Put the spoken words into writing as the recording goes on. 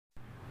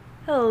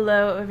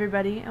Hello,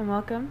 everybody, and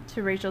welcome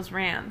to Rachel's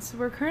Rants.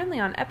 We're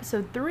currently on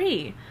episode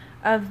 3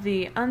 of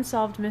the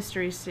Unsolved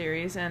Mysteries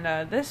series, and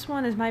this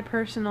one is my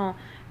personal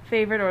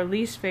favorite, or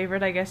least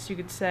favorite, I guess you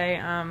could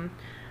say.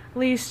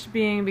 Least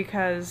being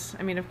because,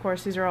 of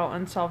course, these are all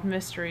unsolved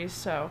mysteries,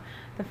 so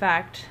the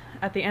fact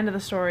at the end of the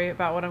story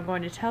about what I'm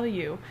going to tell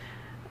you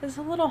is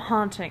a little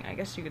haunting, I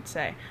guess you could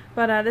say.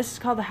 But this is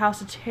called The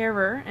House of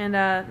Terror, and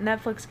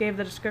Netflix gave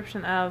the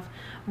description of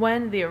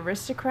when the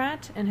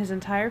aristocrat and his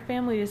entire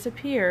family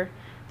disappear,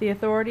 the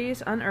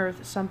authorities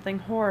unearth something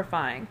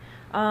horrifying.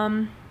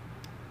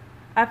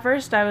 At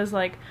first I was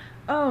like,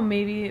 oh,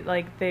 maybe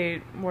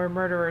they were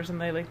murderers and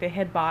they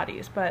hid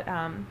bodies, but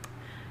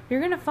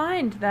you're gonna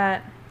find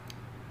that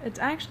it's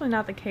actually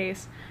not the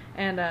case,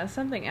 and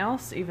something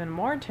else even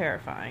more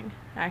terrifying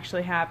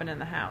actually happened in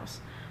the house.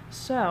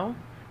 So,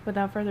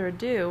 without further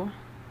ado,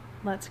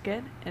 let's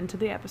get into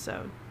the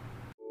episode.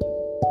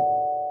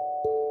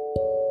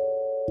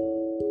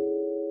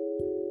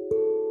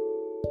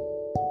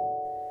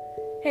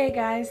 Hey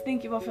guys,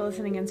 thank you all for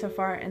listening in so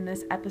far in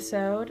this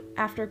episode.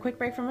 After a quick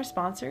break from our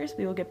sponsors,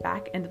 we will get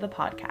back into the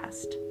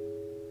podcast.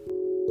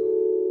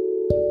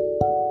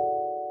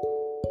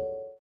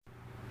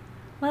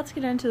 Let's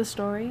get into the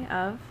story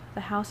of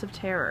The House of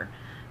Terror.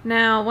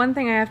 Now, one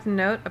thing I have to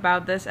note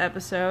about this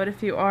episode,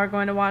 if you are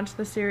going to watch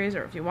the series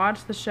or if you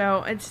watch the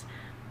show, it's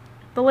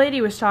the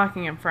lady was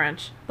talking in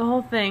French. The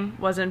whole thing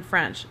was in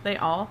French. They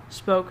all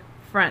spoke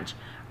French.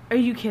 Are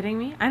you kidding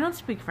me? I don't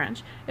speak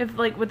French. If,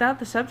 without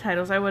the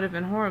subtitles, I would have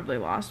been horribly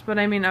lost. But,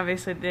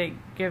 obviously they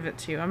give it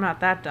to you. I'm not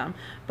that dumb.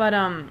 But,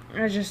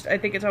 I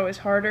think it's always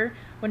harder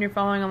when you're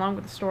following along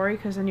with the story,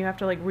 because then you have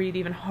to, read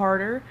even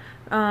harder.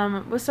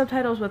 With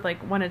subtitles, with,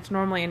 when it's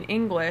normally in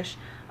English,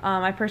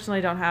 I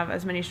personally don't have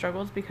as many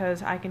struggles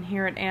because I can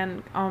hear it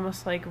and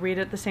almost, read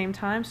it at the same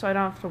time, so I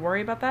don't have to worry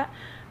about that.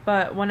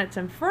 But when it's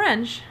in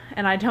French,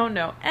 and I don't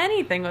know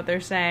anything what they're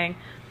saying,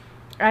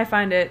 I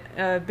find it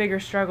a bigger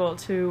struggle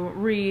to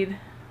read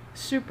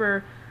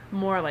super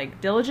more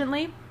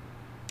diligently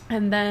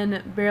and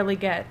then barely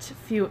get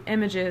few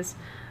images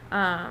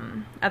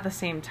at the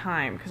same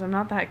time, because I'm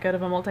not that good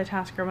of a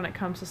multitasker when it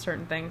comes to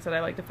certain things that I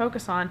like to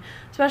focus on,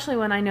 especially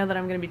when I know that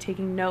I'm going to be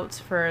taking notes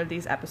for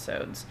these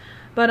episodes.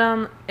 But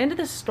into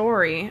the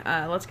story,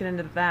 let's get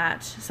into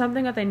that.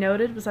 Something that they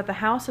noted was that the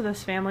house of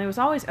this family was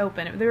always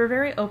open. They were a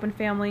very open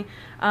family.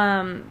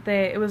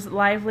 It was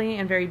lively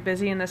and very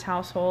busy in this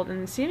household,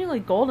 and seemingly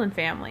golden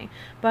family.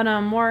 But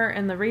more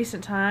in the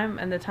recent time,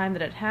 and the time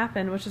that it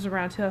happened, which is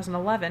around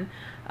 2011,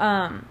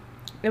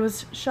 it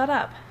was shut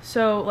up.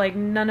 So,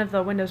 none of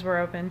the windows were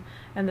open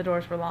and the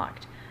doors were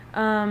locked.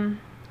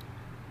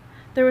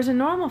 There was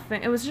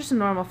it was just a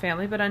normal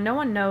family, but no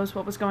one knows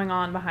what was going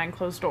on behind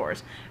closed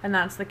doors, and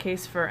that's the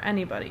case for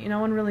anybody. No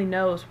one really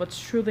knows what's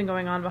truly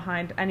going on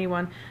behind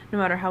anyone, no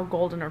matter how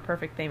golden or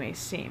perfect they may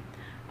seem.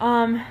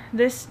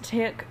 This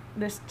took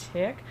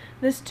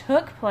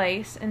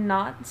place in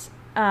Nantes,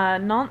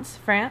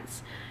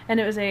 France, and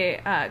it was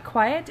a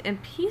quiet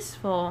and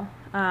peaceful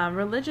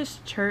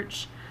religious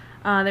church.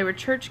 They were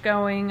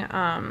church-going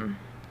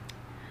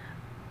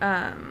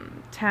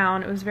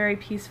town. It was very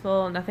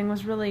peaceful. Nothing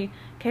was really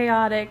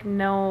chaotic.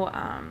 No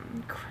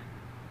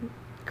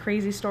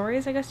crazy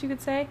stories, I guess you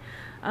could say.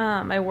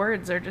 My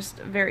words are just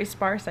very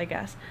sparse, I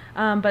guess.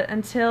 But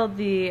until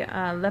the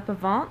Le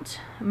Pavant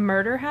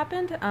murder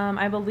happened,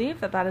 I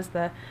believe that is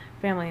the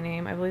family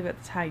name. I believe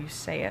that's how you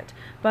say it.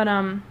 But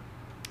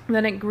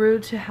then it grew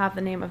to have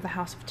the name of the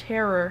House of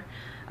Terror.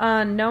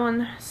 No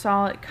one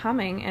saw it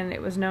coming, and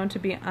it was known to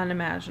be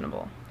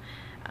unimaginable.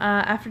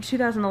 After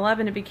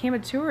 2011, it became a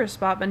tourist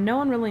spot, but no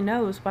one really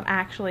knows what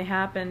actually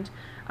happened,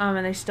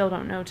 and they still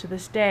don't know to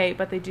this day,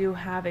 but they do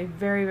have a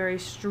very, very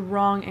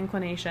strong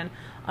inclination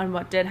on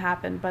what did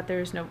happen, but there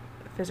is no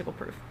physical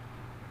proof.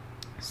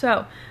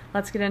 So,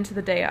 let's get into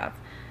the day of.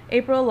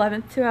 April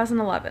 11th,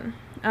 2011.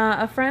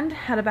 A friend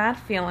had a bad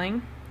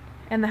feeling,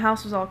 and the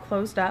house was all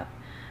closed up,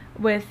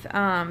 with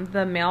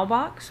the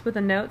mailbox with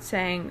a note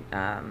saying,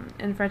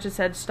 in French it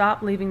said,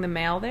 "Stop leaving the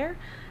mail there,"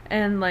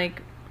 and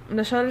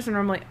the shutters are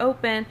normally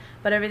open,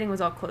 but everything was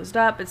all closed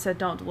up. It said,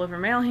 "Don't deliver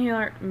mail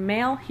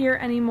here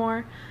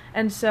anymore."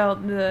 And so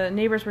the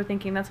neighbors were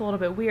thinking that's a little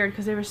bit weird,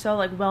 because they were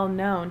so well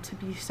known to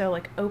be so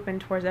open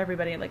towards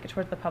everybody,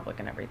 towards the public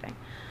and everything.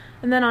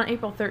 And then on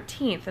April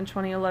 13th in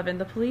 2011,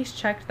 the police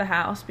checked the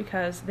house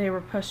because they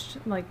were pushed,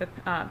 the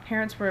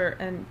parents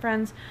and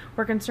friends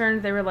were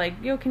concerned. They were like,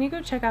 "Yo, can you go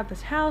check out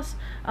this house?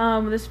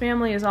 This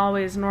family is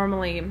always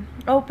normally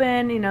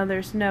open,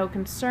 there's no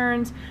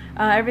concerns.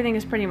 Everything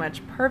is pretty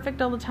much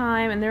perfect all the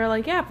time." And they were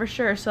like, "Yeah, for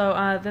sure."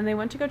 So then they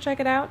went to go check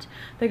it out.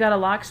 They got a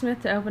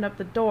locksmith to open up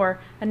the door,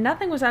 and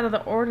nothing was out of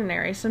the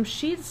ordinary. Some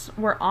sheets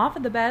were off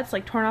of the beds,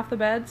 torn off the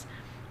beds,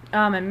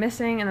 and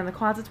missing, and then the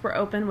closets were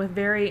open with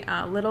very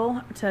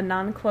little to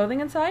none clothing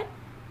inside.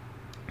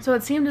 So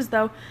it seemed as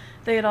though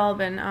they had all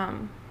been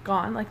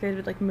gone, they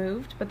had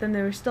moved, but then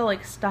there was still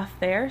stuff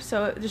there.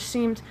 So it just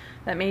seemed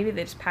that maybe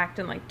they just packed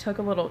and took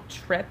a little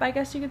trip, I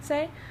guess you could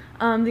say.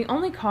 The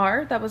only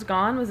car that was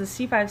gone was a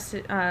C5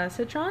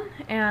 Citroen,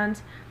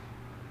 and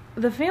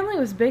the family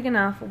was big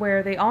enough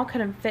where they all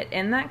couldn't fit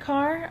in that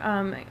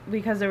car,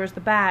 because there was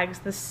the bags,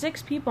 the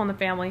 6 people in the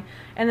family,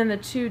 and then the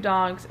 2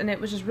 dogs, and it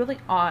was just really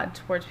odd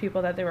towards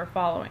people that they were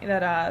following,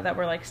 that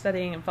were like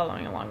studying and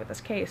following along with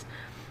this case.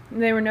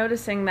 They were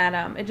noticing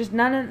that it just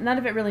none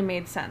of it really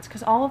made sense,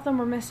 because all of them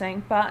were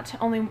missing, but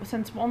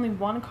since only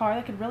one car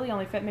that could really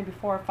only fit maybe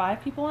 4 or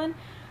 5 people in,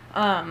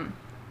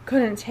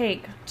 couldn't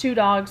take 2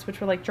 dogs, which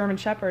were like German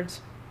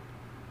Shepherds,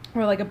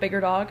 or like a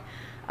bigger dog,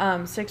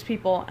 6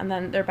 people, and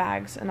then their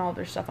bags and all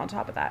their stuff on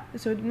top of that.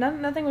 So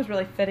nothing was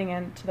really fitting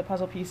into the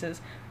puzzle pieces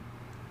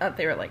that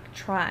they were like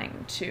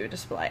trying to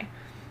display.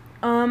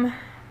 So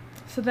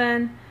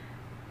then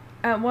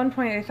at one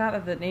point they thought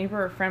that the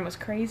neighbor or friend was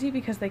crazy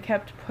because they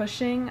kept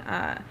pushing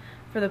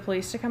for the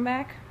police to come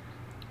back.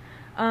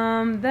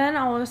 Then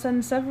all of a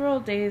sudden, several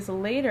days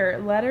later,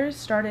 letters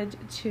started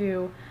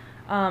to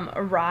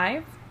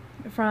arrive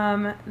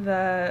from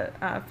the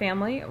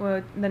family.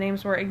 The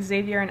names were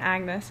Xavier and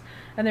Agnes,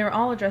 and they were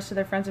all addressed to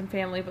their friends and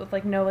family, but with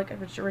like no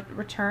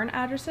return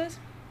addresses,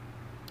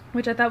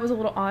 which I thought was a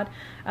little odd,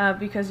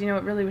 because it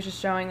really was just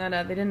showing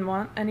that they didn't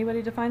want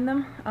anybody to find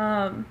them.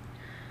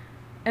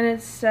 And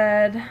it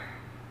said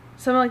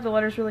some of the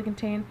letters really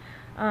contain,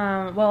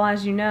 well,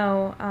 as you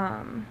know,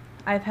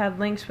 I've had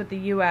links with the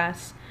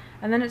U.S.,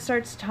 and then it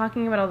starts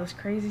talking about all this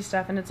crazy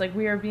stuff, and it's like,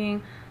 we are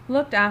being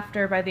looked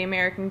after by the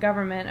American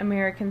government.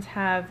 Americans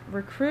have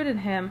recruited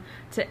him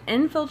to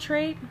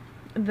infiltrate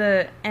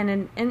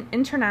an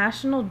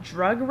international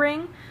drug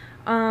ring.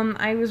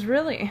 I was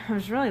really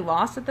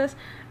lost at this,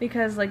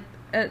 because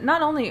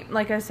not only,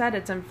 like I said,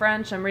 it's in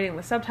French, I'm reading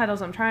the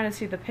subtitles, I'm trying to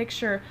see the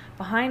picture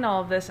behind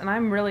all of this, and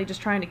I'm really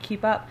just trying to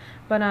keep up.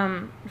 But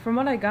from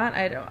what I got,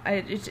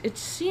 it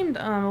seemed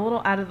a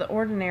little out of the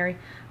ordinary.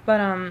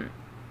 But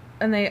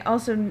and they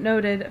also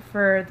noted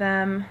for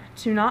them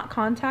to not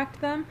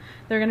contact them.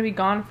 They're going to be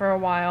gone for a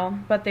while,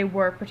 but they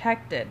were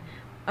protected.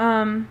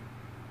 And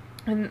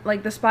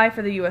like the spy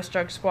for the U.S.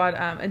 drug squad,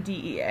 a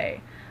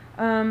DEA.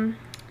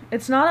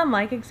 It's not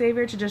unlike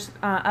Xavier to just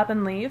up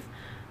and leave,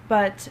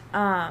 but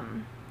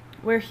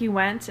where he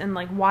went and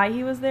like why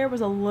he was there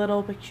was a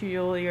little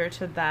peculiar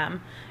to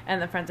them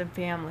and the friends and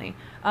family.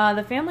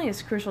 The family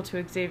is crucial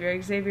to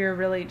Xavier. Xavier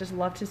really just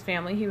loved his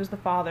family. He was the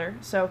father,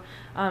 so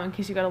in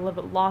case you got a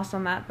little bit lost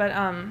on that, but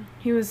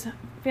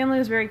family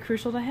was very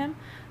crucial to him,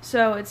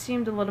 so it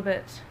seemed a little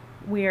bit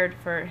weird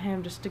for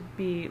him just to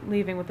be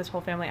leaving with his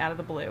whole family out of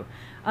the blue.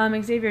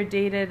 Xavier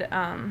dated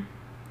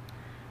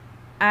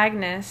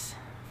Agnes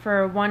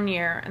for 1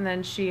 year, and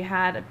then she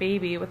had a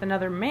baby with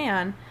another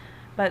man,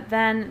 but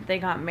then they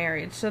got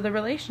married. So the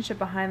relationship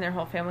behind their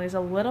whole family is a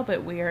little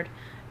bit weird,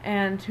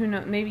 and who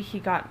knows, maybe he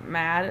got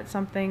mad at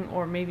something,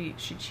 or maybe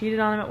she cheated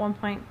on him at one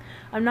point.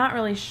 I'm not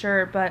really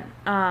sure, but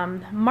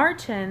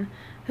Martin,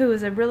 who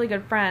is a really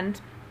good friend,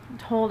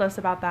 told us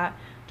about that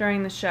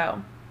during the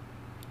show.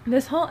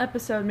 This whole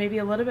episode may be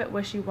a little bit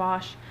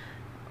wishy-washy,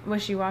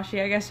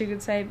 I guess you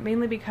could say,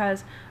 mainly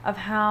because of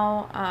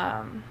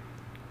how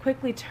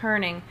quickly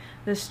turning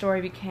this story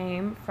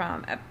became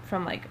from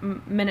like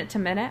minute to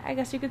minute, I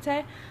guess you could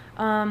say,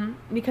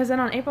 because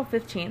then on April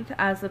 15th,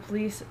 as the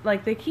police,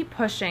 like, they keep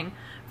pushing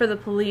for the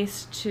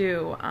police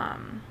to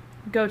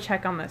go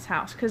check on this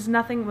house because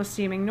nothing was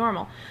seeming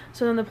normal.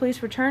 So then the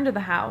police returned to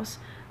the house.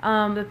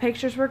 The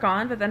pictures were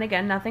gone, but then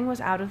again, nothing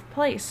was out of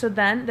place. So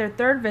then their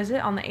 3rd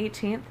visit on the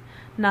 18th,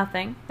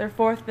 nothing. Their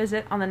 4th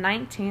visit on the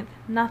 19th,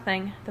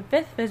 nothing. The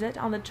 5th visit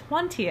on the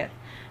 20th,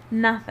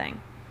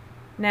 nothing.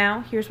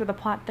 Now, here's where the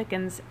plot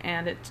thickens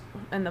and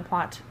the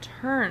plot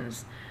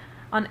turns.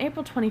 On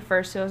April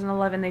 21st,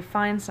 2011, they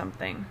find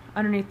something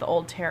underneath the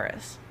old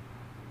terrace.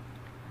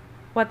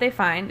 What they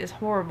find is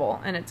horrible,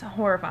 and it's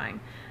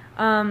horrifying.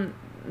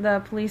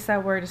 The police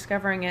that were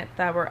discovering it,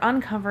 that were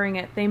uncovering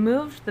it, they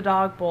moved the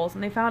dog bowls,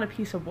 and they found a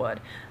piece of wood.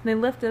 And they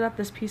lifted up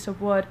this piece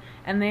of wood,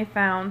 and they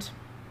found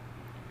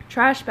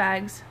trash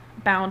bags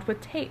bound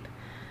with tape.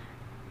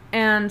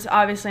 And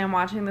obviously I'm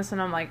watching this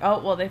and I'm like,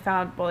 oh, well, they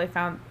found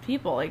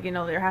people, like,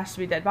 there has to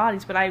be dead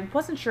bodies, but I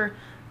wasn't sure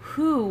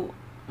who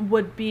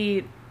would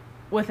be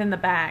within the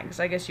bags,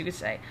 I guess you could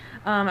say.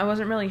 I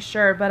wasn't really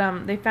sure,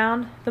 but they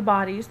found the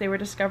bodies. They were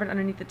discovered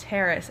underneath the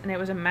terrace, and it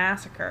was a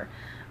massacre.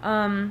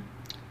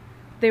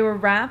 They were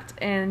wrapped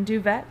in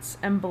duvets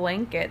and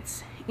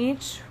blankets,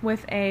 each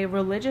with a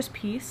religious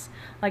piece,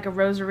 like a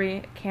rosary,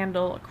 a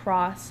candle, a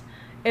cross.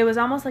 It was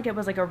almost like it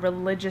was like a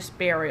religious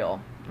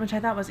burial, which I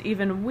thought was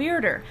even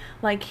weirder.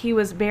 Like, he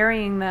was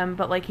burying them,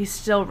 but like he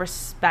still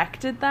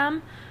respected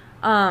them,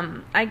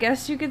 I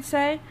guess you could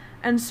say.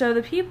 And so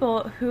the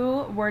people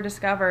who were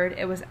discovered,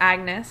 it was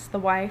Agnes, the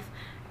wife,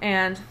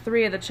 and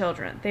 3 of the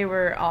children. They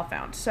were all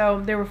found. So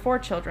there were 4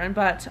 children,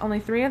 but only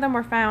 3 of them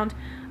were found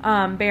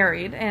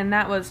buried, and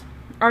that was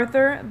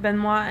Arthur,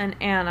 Benoit, and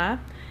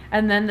Anna,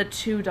 and then the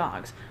 2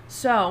 dogs.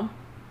 So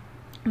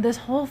this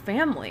whole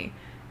family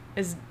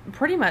is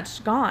pretty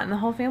much gone. The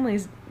whole family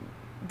is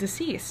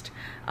deceased.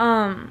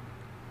 And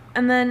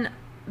then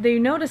they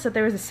noticed that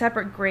there was a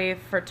separate grave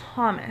for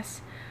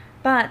Thomas.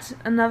 But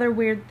another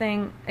weird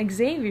thing,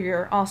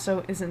 Xavier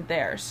also isn't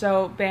there.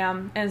 So,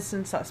 bam,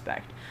 innocent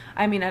suspect.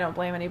 I mean, I don't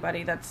blame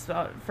anybody. That's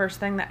the first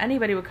thing that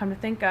anybody would come to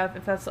think of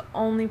if that's the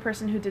only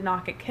person who did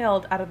not get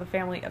killed out of the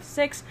family of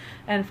 6,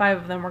 and 5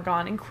 of them were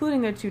gone,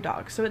 including their 2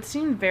 dogs. So it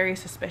seemed very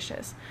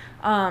suspicious.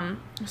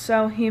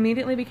 So he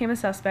immediately became a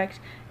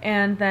suspect,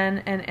 and then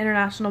an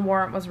international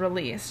warrant was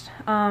released.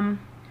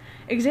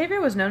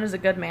 Xavier was known as a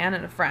good man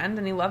and a friend,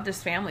 and he loved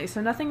his family, so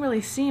nothing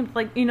really seemed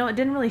like, it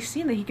didn't really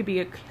seem that he could be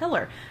a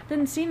killer. It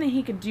didn't seem that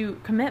he could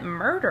commit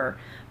murder.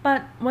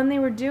 But when they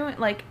were doing,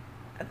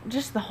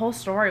 just the whole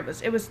story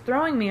was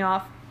throwing me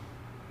off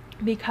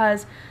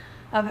because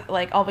of,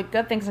 all the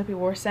good things that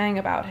people were saying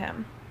about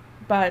him.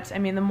 But, I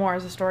mean, the more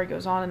as the story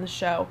goes on in the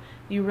show,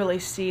 you really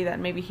see that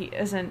maybe he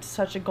isn't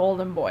such a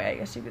golden boy, I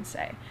guess you could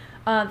say.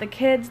 The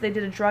kids, they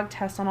did a drug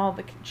test on all of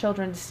the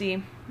children to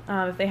see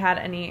if they had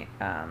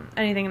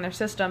anything in their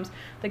systems.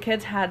 The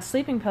kids had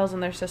sleeping pills in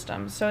their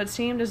systems, so it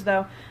seemed as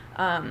though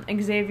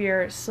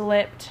Xavier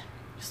slipped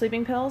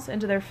sleeping pills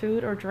into their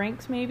food or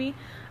drinks, maybe,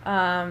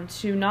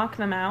 to knock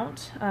them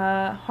out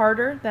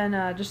harder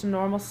than just a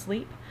normal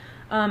sleep.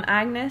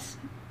 Agnes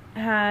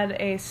had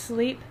a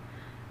sleep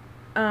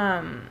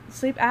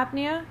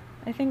apnea,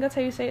 I think that's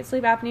how you say it,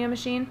 sleep apnea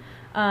machine,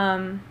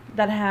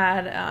 that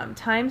had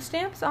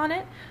timestamps on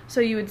it, so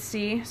you would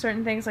see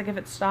certain things, like if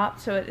it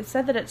stopped. So it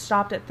said that it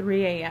stopped at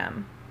 3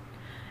 a.m.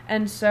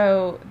 And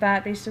so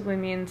that basically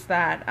means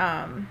that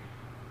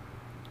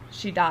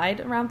she died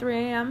around 3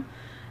 a.m.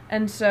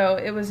 And so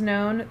it was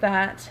known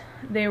that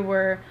they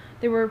were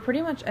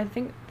pretty much, I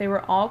think they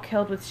were all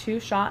killed with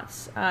 2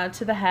 shots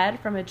to the head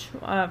from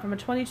a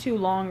 22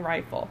 long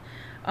rifle.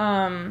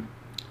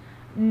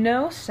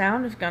 No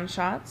sound of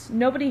gunshots.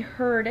 Nobody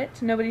heard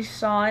it. Nobody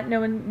saw it.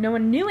 No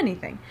one knew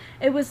anything.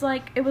 It was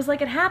like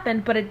it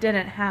happened, but it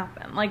didn't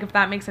happen. Like, if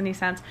that makes any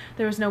sense.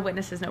 There was no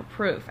witnesses, no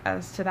proof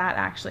as to that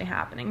actually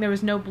happening. There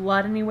was no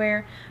blood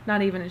anywhere,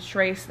 not even a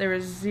trace. There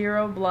was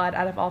 0 blood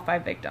out of all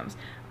 5 victims.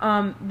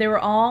 They were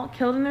all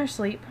killed in their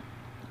sleep.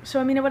 So,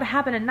 I mean, it would have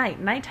happened at night.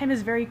 Nighttime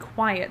is very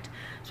quiet,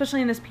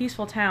 especially in this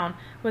peaceful town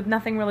with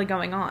nothing really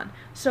going on.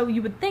 So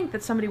you would think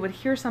that somebody would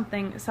hear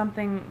something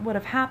would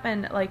have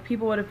happened, like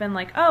people would have been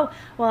like, oh,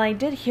 well, I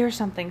did hear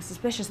something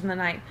suspicious in the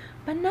night.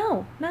 But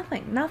no,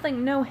 nothing,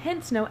 no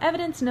hints, no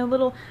evidence, no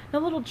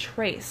little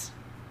trace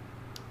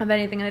of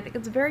anything. And I think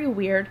it's very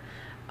weird,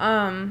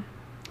 a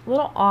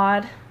little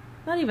odd,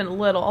 not even a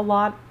little, a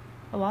lot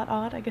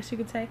odd, I guess you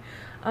could say.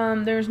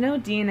 There's no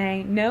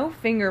DNA, no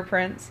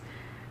fingerprints.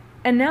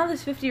 And now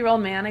this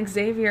 50-year-old man,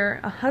 Xavier,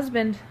 a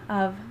husband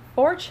of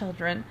 4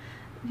 children,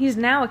 he's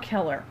now a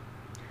killer.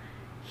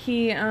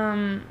 He's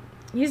known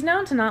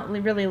to not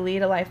really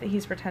lead a life that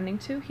he's pretending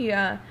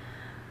to.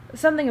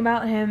 Something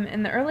about him,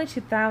 in the early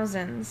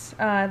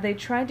 2000s, they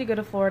tried to go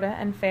to Florida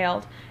and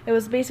failed. It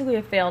was basically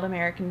a failed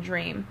American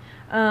dream.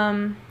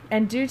 And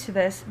due to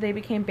this, they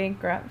became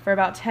bankrupt for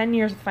about 10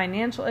 years with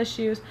financial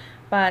issues,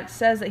 but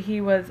he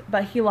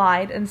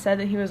lied and said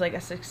that he was like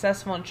a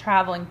successful and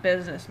traveling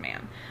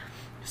businessman.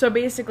 So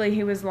basically,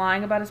 he was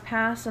lying about his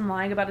past and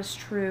lying about his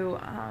true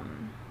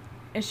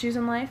issues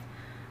in life.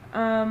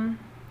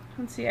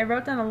 Let's see, I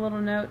wrote down a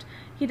little note.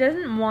 He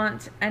doesn't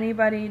want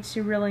anybody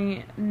to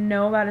really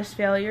know about his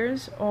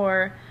failures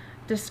or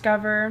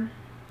discover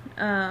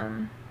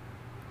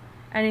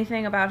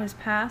anything about his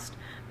past.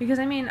 Because,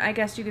 I mean, I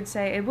guess you could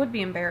say it would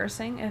be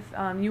embarrassing if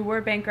you were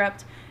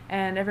bankrupt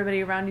and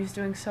everybody around you is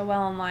doing so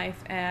well in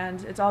life,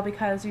 and it's all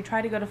because you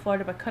tried to go to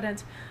Florida but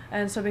couldn't.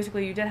 And so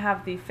basically, you did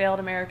have the failed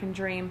American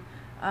dream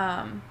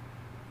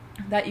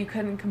that you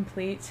couldn't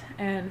complete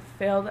and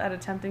failed at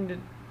attempting to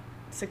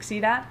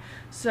succeed at.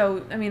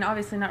 So, I mean,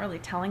 obviously not really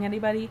telling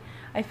anybody,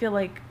 I feel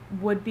like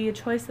would be a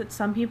choice that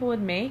some people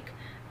would make.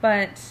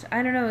 But,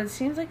 I don't know, it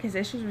seems like his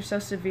issues were so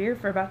severe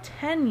for about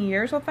 10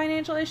 years with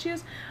financial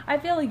issues. I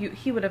feel like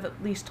he would have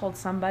at least told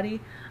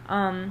somebody.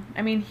 I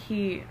mean,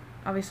 he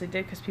obviously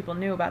did because people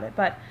knew about it,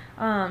 but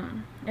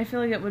I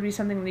feel like it would be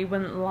something that he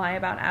wouldn't lie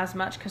about as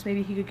much because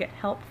maybe he could get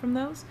help from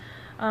those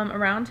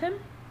around him.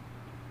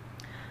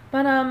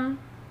 But,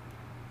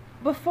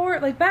 before,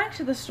 back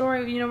to the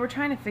story, we're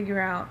trying to figure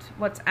out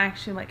what's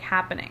actually,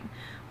 happening.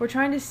 We're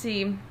trying to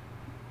see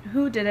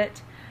who did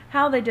it,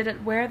 how they did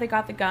it, where they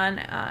got the gun,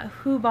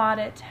 who bought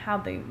it,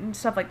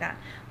 stuff like that.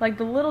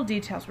 The little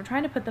details. We're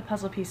trying to put the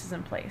puzzle pieces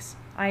in place.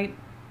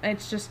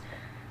 It's just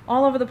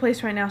all over the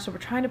place right now, so we're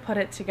trying to put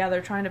it together,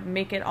 trying to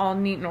make it all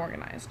neat and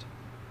organized.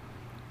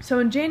 So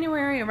in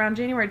around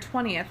January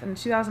 20th in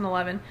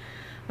 2011,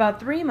 about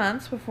 3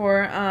 months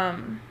before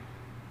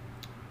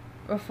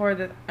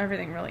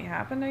everything really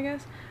happened, I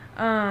guess,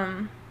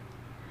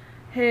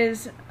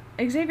 his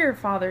Xavier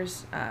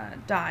father's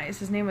dies.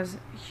 His name was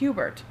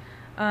Hubert.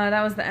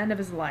 That was the end of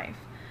his life.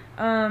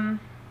 And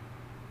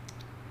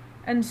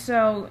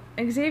so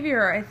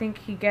Xavier, I think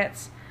he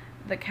gets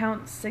the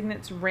Count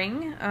Signet's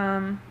ring,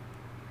 and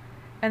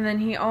then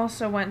he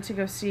also went to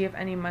go see if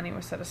any money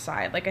was set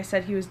aside. Like I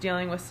said, he was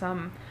dealing with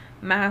some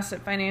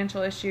massive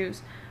financial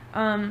issues.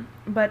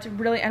 But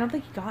really, I don't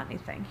think he got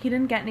anything. He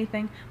didn't get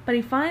anything, but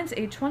he finds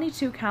a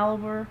 .22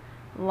 caliber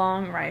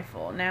long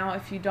rifle. Now,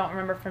 if you don't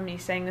remember from me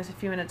saying this a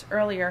few minutes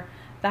earlier,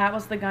 that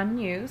was the gun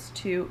used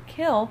to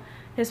kill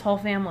his whole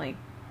family.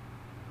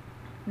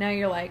 Now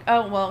you're like,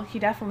 oh, well, he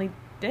definitely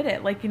did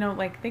it. Like,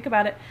 like, think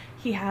about it.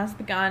 He has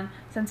the gun.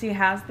 Since he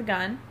has the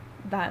gun,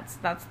 that's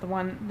the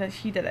one that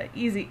he did it.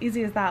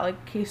 Easy as that,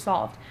 like, case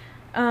solved.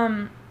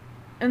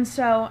 And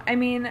so, I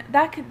mean,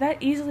 that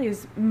easily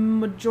is,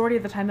 majority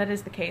of the time, that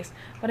is the case.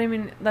 But I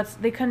mean,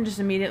 they couldn't just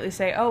immediately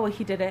say, oh, well,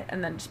 he did it,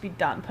 and then just be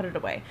done, put it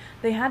away.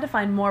 They had to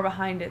find more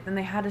behind it, and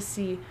they had to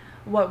see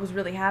what was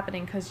really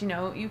happening, because,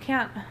 you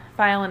can't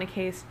file in a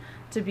case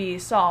to be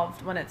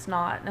solved when it's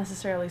not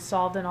necessarily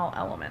solved in all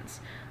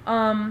elements.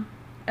 And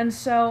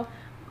so,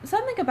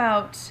 something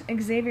about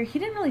Xavier, he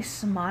didn't really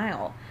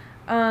smile.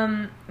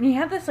 He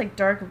had this, like,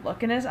 dark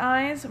look in his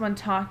eyes when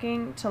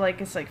talking to, like,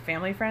 his, like,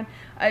 family friend,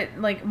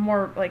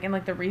 more, like, in,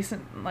 like, the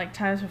recent, like,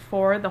 times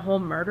before the whole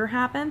murder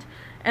happened,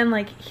 and,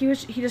 like, he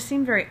just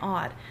seemed very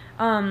odd,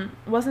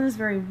 wasn't as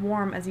very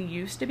warm as he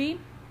used to be.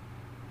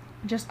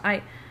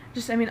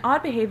 I mean,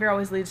 odd behavior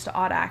always leads to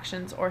odd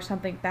actions or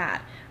something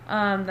bad.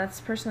 That's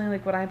personally,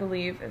 like, what I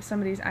believe. If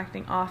somebody's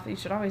acting off, you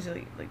should always,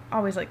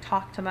 always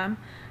talk to them,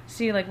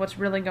 see, like, what's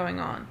really going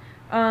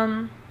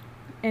on.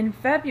 In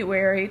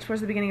February, towards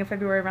the beginning of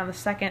February, around the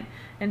 2nd,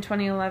 in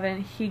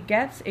 2011, he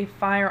gets a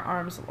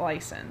firearms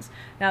license.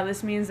 Now,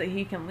 this means that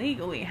he can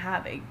legally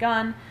have a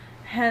gun,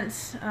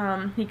 hence,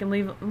 he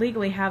can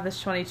legally have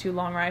this .22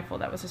 long rifle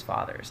that was his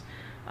father's.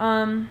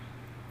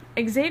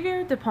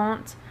 Xavier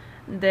Dupont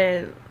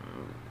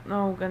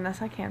oh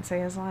goodness, I can't say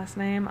his last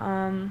name,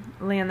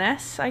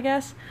 Lyoness, I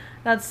guess.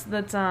 That's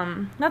what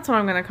I'm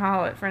gonna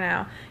call it for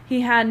now. He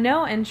had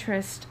no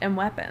interest in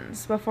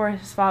weapons before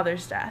his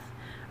father's death.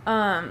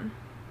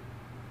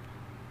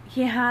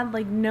 He had,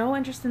 like, no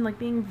interest in, like,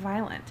 being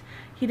violent.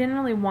 He didn't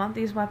really want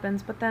these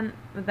weapons, but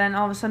then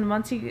all of a sudden,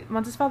 once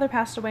his father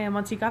passed away and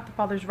once he got the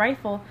father's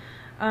rifle,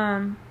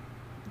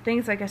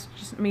 things, I guess,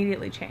 just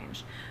immediately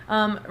changed.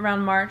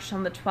 Around March,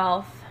 on the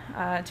 12th,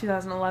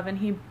 2011,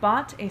 he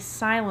bought a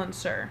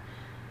silencer.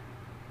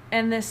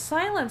 And this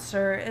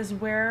silencer is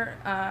where,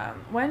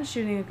 when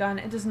shooting a gun,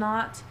 it does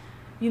not,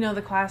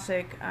 the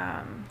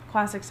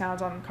classic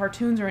sounds on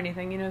cartoons or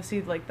anything, see,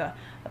 like, the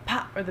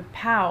pop or the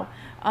pow.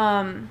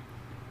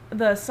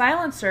 The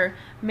silencer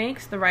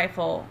makes the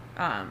rifle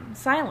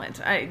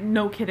silent.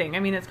 No kidding. I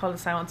mean, it's called a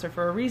silencer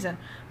for a reason.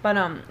 But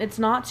it's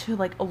not to,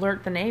 like,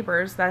 alert the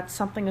neighbors that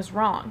something is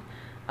wrong.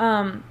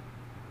 And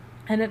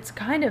it's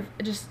kind of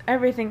just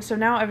everything. So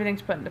now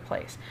everything's put into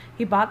place.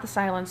 He bought the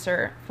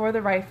silencer for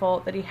the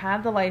rifle that he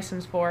had the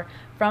license for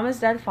from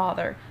his dead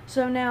father.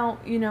 So now,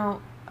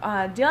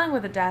 dealing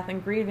with a death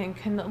and grieving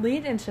can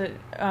lead into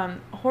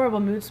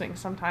horrible mood swings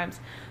sometimes.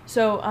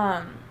 So,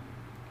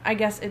 I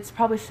guess it's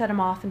probably set him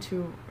off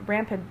into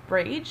rampant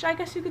rage, I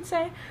guess you could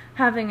say,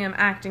 having him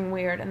acting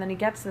weird. And then he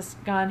gets this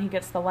gun, he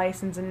gets the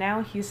license, and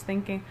now he's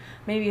thinking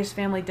maybe his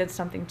family did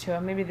something to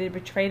him. Maybe they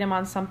betrayed him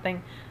on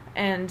something,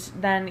 and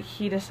then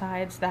he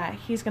decides that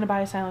he's going to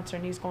buy a silencer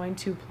and he's going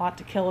to plot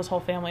to kill his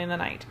whole family in the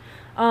night.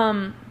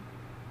 And,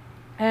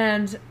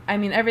 I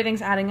mean,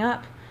 everything's adding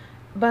up.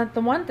 But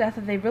the one death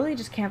that they really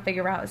just can't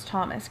figure out is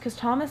Thomas, because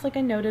Thomas, like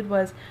I noted,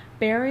 was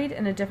buried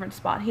in a different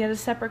spot. He had a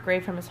separate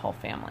grave from his whole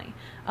family.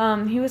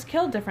 He was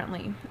killed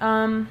differently.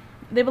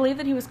 They believe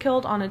that he was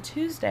killed on a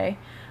Tuesday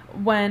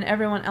when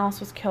everyone else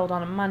was killed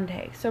on a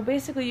Monday. So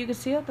basically, you could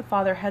see that the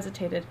father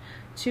hesitated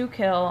to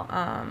kill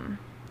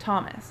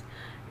Thomas.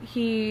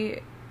 He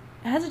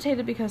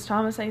hesitated because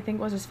Thomas, I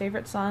think, was his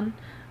favorite son.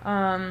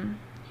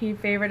 He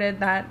favorited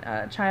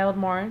that child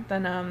more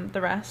than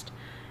the rest.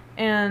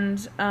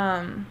 And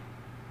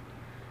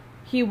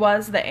he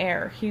was the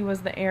heir. He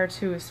was the heir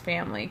to his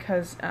family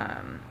because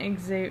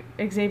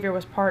Xavier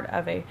was part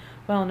of a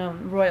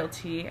well-known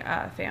royalty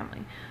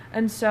family.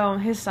 And so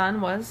his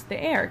son was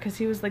the heir because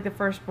he was, like, the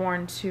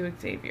firstborn to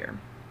Xavier.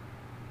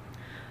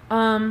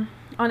 On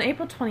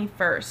April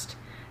 21st,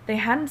 they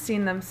hadn't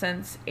seen them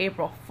since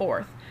April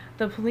 4th.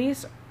 The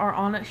police are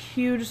on a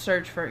huge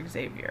search for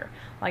Xavier.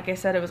 Like I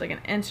said, it was like an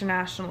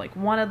international, like,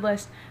 wanted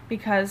list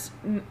because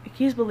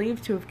he's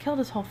believed to have killed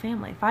his whole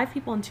family, 5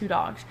 people and 2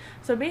 dogs.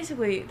 So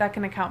basically, that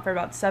can account for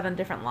about 7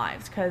 different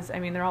lives because, I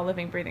mean, they're all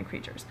living, breathing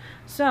creatures.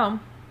 So,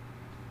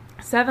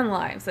 7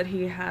 lives that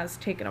he has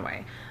taken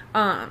away.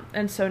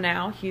 And so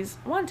now he's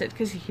wanted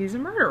because he's a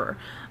murderer.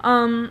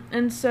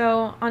 And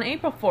so on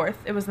April 4th,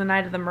 it was the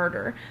night of the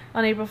murder.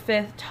 On April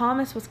 5th,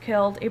 Thomas was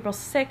killed. April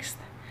 6th,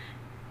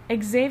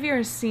 Xavier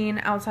is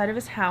seen outside of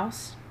his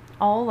house,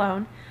 all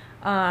alone,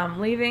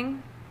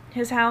 leaving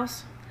his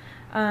house,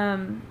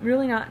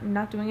 really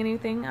not doing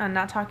anything,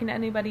 not talking to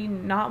anybody,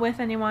 not with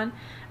anyone.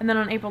 And then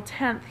on April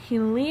 10th, he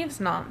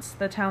leaves Nantes,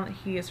 the town that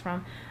he is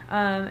from,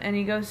 and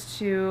he goes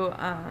to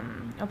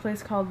a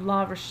place called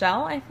La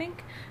Rochelle, I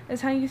think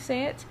is how you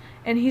say it.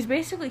 And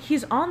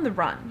he's on the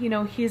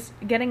run. He's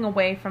getting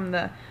away from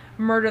the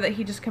murder that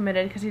he just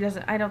committed because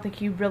I don't think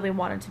he really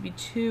wanted to be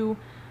too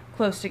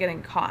close to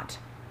getting caught.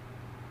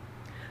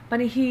 But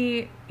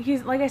he's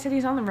like I said,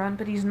 he's on the run,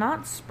 but he's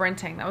not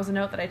sprinting. That was a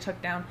note that I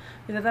took down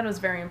because I thought it was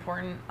very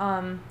important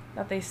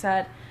that they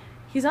said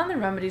he's on the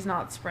run, but he's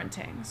not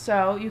sprinting.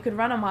 So you could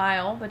run a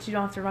mile, but you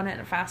don't have to run it in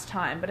a fast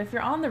time. But if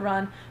you're on the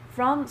run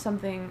from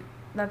something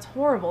that's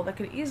horrible, that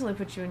could easily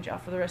put you in jail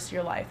for the rest of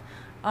your life,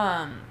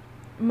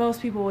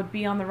 most people would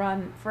be on the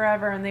run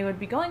forever, and they would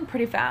be going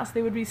pretty fast.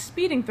 They would be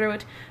speeding through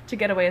it to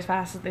get away as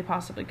fast as they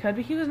possibly could,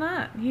 but he was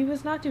not. He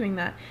was not doing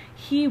that.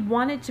 He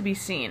wanted to be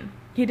seen.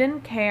 He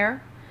didn't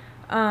care.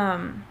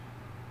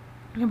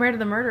 Compared to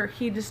the murder,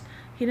 he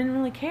didn't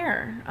really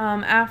care.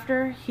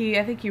 After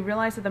I think he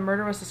realized that the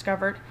murder was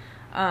discovered,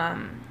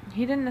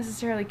 he didn't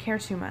necessarily care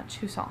too much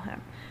who saw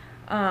him,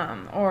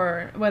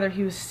 or whether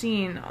he was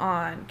seen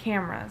on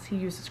cameras. He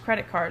used his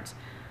credit cards,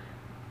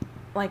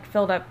 like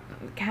filled up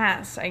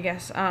casts, I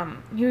guess.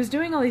 He was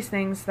doing all these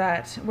things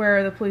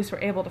where the police were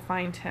able to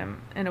find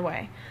him in a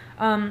way.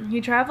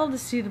 He traveled to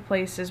see the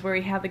places where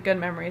he had the good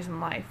memories in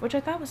life, which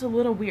I thought was a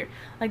little weird.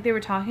 Like, they were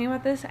talking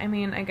about this. I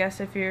mean, I guess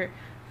if you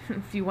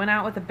went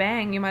out with a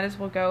bang, you might as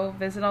well go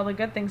visit all the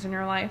good things in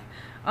your life.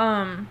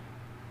 And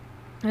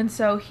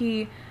so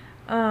he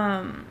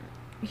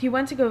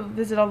went to go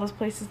visit all those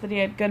places that he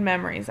had good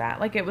memories at,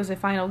 like it was a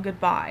final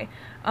goodbye.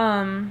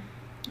 And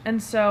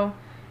so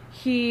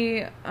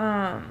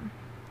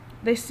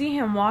they see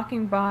him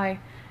walking by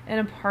in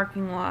a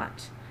parking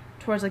lot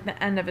towards like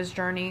the end of his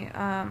journey,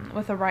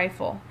 with a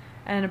rifle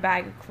and a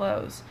bag of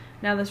clothes.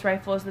 Now this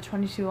rifle is the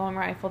 .22 long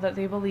rifle that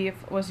they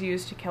believe was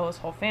used to kill his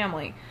whole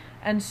family.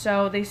 And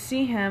so they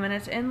see him, and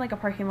it's in like a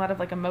parking lot of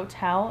like a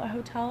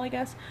hotel, I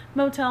guess.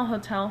 Motel,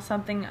 hotel,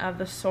 something of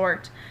the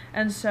sort.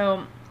 And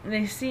so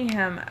they see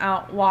him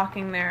out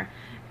walking there,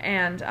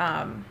 and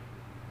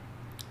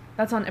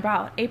that's on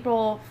about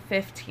April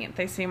 15th.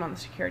 They see him on the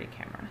security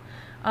camera.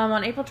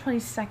 On April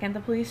 22nd,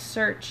 the police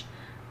search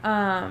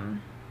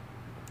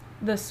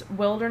this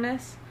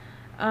wilderness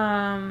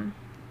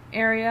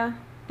area.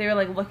 They were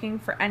like looking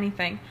for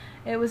anything.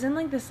 It was in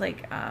like this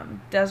like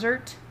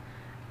desert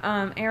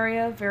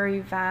area, very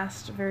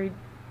vast, very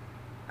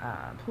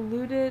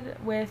polluted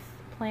with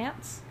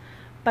plants,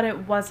 but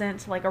it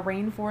wasn't like a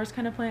rainforest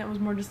kind of plant. It was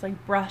more just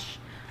like brush,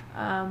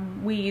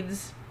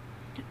 weeds,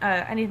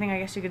 anything I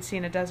guess you could see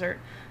in a desert,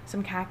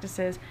 some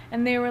cactuses.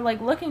 And they were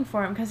like looking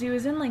for him because he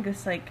was in like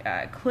this like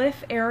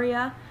cliff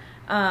area.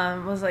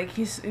 Was like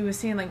he was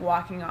seen like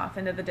walking off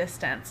into the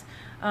distance,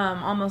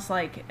 almost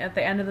like at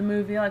the end of the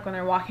movie, like when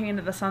they're walking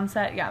into the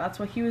sunset. Yeah, that's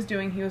what he was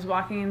doing. He was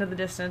walking into the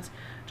distance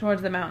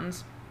towards the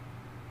mountains.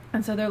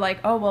 And so they're like,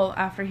 oh, well,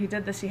 after he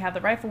did this, he had the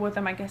rifle with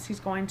him. I guess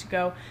he's going to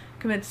go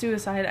commit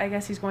suicide. I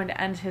guess he's going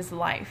to end his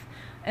life.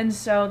 And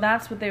so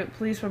that's what the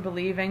police were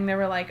believing. They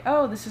were like,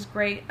 oh, this is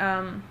great.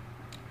 Now,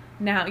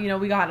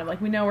 we got him.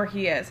 Like, we know where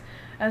he is.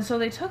 And so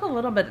they took a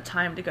little bit of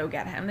time to go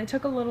get him. They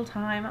took a little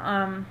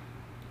time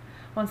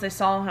once they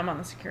saw him on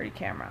the security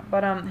camera.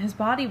 But his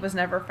body was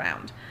never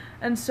found.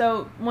 And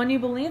so when you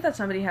believe that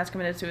somebody has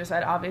committed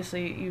suicide,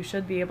 obviously you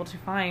should be able to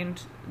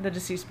find the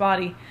deceased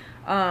body.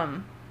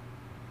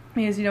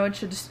 Because,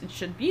 it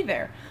should be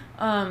there.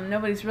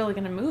 Nobody's really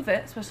going to move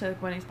it, especially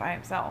like when he's by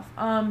himself.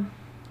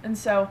 And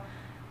so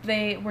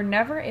they were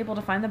never able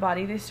to find the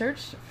body. They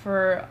searched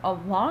for a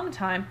long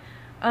time.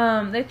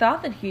 They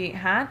thought that he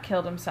had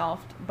killed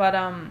himself, but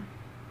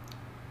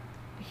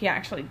he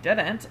actually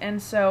didn't.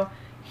 And so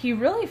he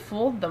really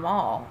fooled them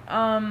all.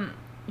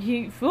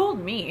 He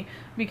fooled me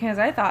because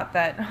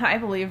I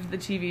believed the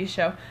TV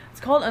show.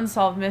 It's called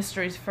Unsolved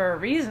Mysteries for a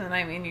reason.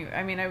 I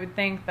mean, I would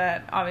think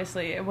that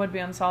obviously it would be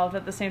unsolved.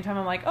 At the same time,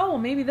 I'm like, oh, well,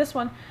 maybe this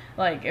one,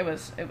 like it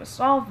was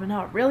solved, but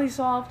not really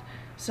solved.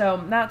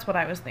 So that's what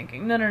I was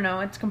thinking. No,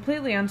 it's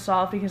completely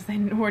unsolved because they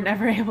were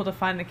never able to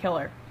find the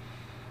killer,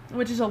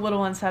 which is a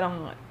little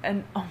unsettling.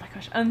 And oh my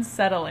gosh,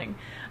 unsettling.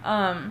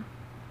 At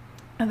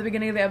the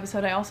beginning of the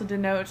episode, I also did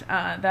note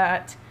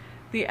that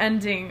the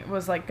ending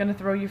was like going to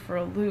throw you for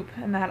a loop,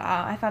 and that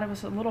I thought it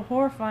was a little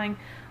horrifying,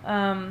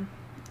 and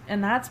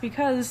that's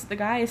because the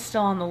guy is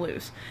still on the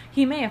loose.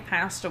 He may have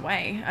passed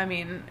away. I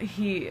mean,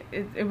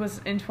 it was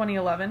in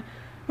 2011.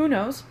 Who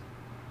knows?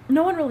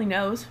 No one really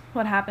knows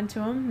what happened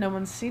to him. No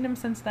one's seen him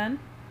since then.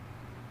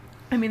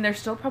 I mean, they're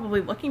still probably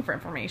looking for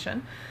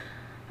information.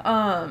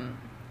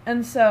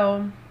 And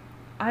so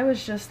I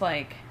was just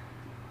like,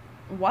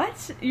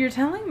 what? You're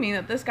telling me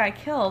that this guy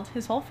killed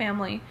his whole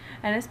family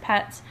and his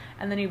pets,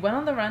 and then he went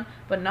on the run,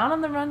 but not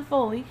on the run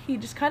fully. He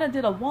just kind of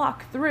did a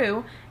walk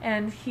through,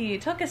 and he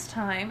took his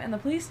time, and the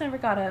police never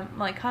got him,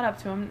 like, caught up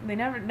to him. They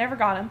never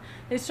got him.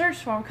 They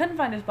searched for him, couldn't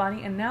find his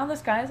body, and now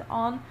this guy's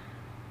on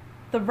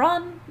the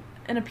run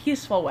in a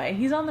peaceful way.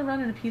 He's on the run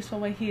in a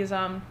peaceful way. He's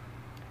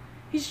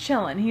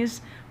chilling.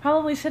 He's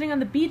probably sitting on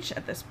the beach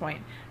at this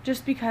point,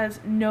 just because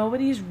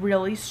nobody's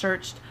really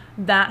searched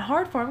that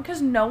hard for him,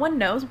 because no one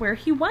knows where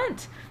he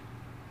went.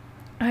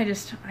 I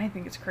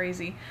think it's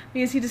crazy,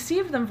 because he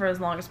deceived them for as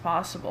long as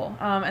possible,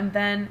 and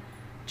then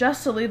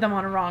just to lead them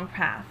on a wrong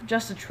path,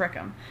 just to trick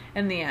them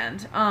in the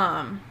end.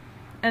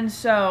 And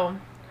so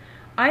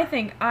I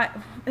think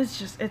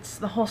it's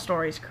the whole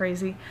story is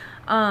crazy.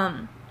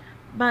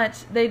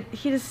 But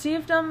he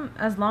deceived them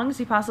as long as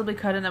he possibly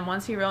could, and then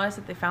once he realized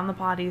that they found the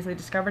bodies, they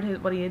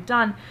discovered what he had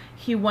done,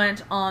 he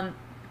went on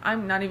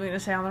I'm not even going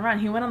to say on the run.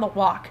 He went on the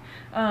walk.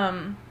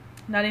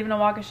 Not even a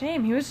walk of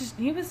shame. He was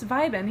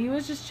vibing. He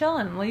was just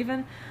chilling,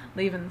 leaving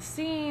the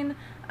scene,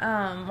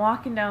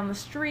 walking down the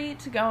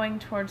street, going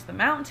towards the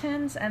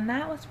mountains, and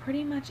that was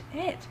pretty much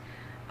it.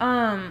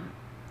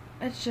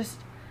 It's just,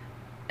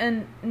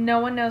 and no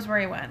one knows where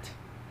he went.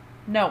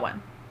 No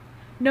one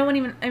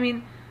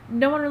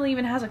really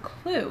even has a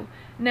clue.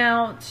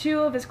 Now, 2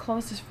 of his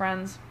closest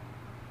friends,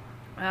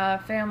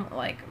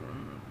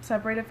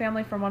 separated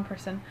family from one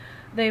person,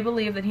 they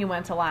believe that he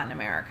went to Latin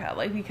America,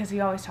 because he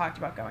always talked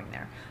about going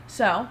there.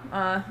 So,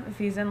 if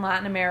he's in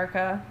Latin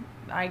America,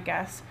 I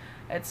guess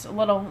it's a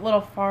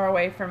little far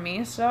away from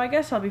me, so I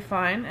guess I'll be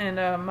fine,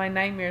 and my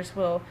nightmares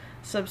will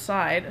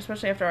subside,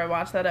 especially after I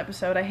watch that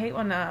episode. I hate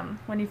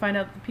when you find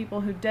out the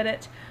people who did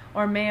it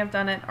or may have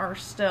done it are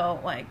still,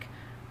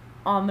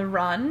 on the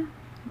run,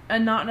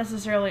 and not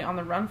necessarily on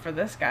the run for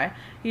this guy.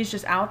 He's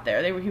just out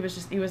there. He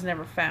was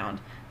never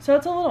found. So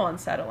it's a little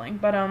unsettling,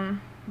 but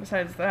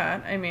besides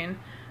that,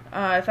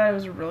 I thought it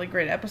was a really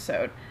great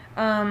episode.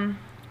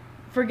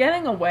 For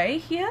getting away,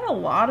 he had a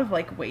lot of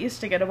ways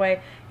to get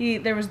away.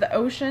 There was the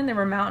ocean, there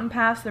were mountain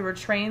paths, there were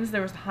trains,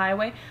 there was the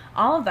highway.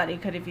 All of that he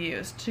could have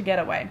used to get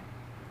away,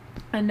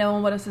 and no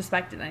one would have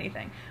suspected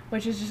anything.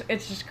 Which is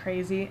just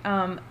crazy.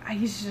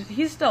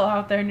 He's still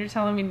out there, and you're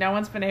telling me no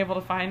one's been able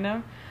to find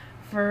him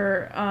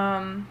for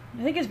I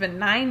think it's been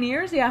 9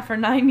 years. Yeah, for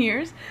 9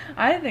 years.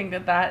 I think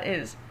that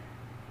is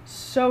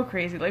so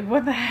crazy.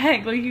 What the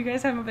heck? You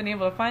guys haven't been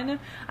able to find him?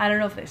 I don't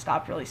know if they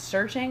stopped really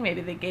searching.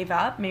 Maybe they gave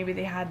up. Maybe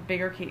they had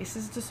bigger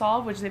cases to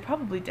solve, which they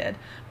probably did.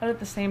 But at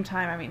the same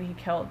time, he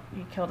killed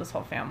his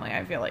whole family.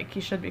 I feel like he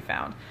should be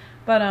found.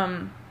 But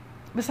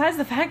besides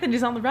the fact that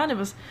he's on the run, it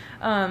was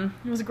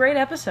a great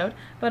episode.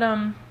 But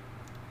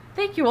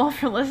thank you all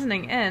for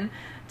listening in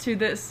to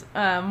this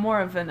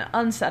more of an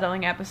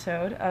unsettling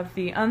episode of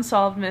the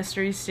Unsolved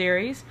Mysteries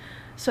series.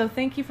 So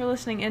thank you for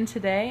listening in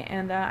today,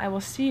 and I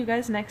will see you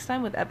guys next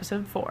time with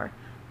episode 4.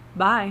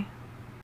 Bye!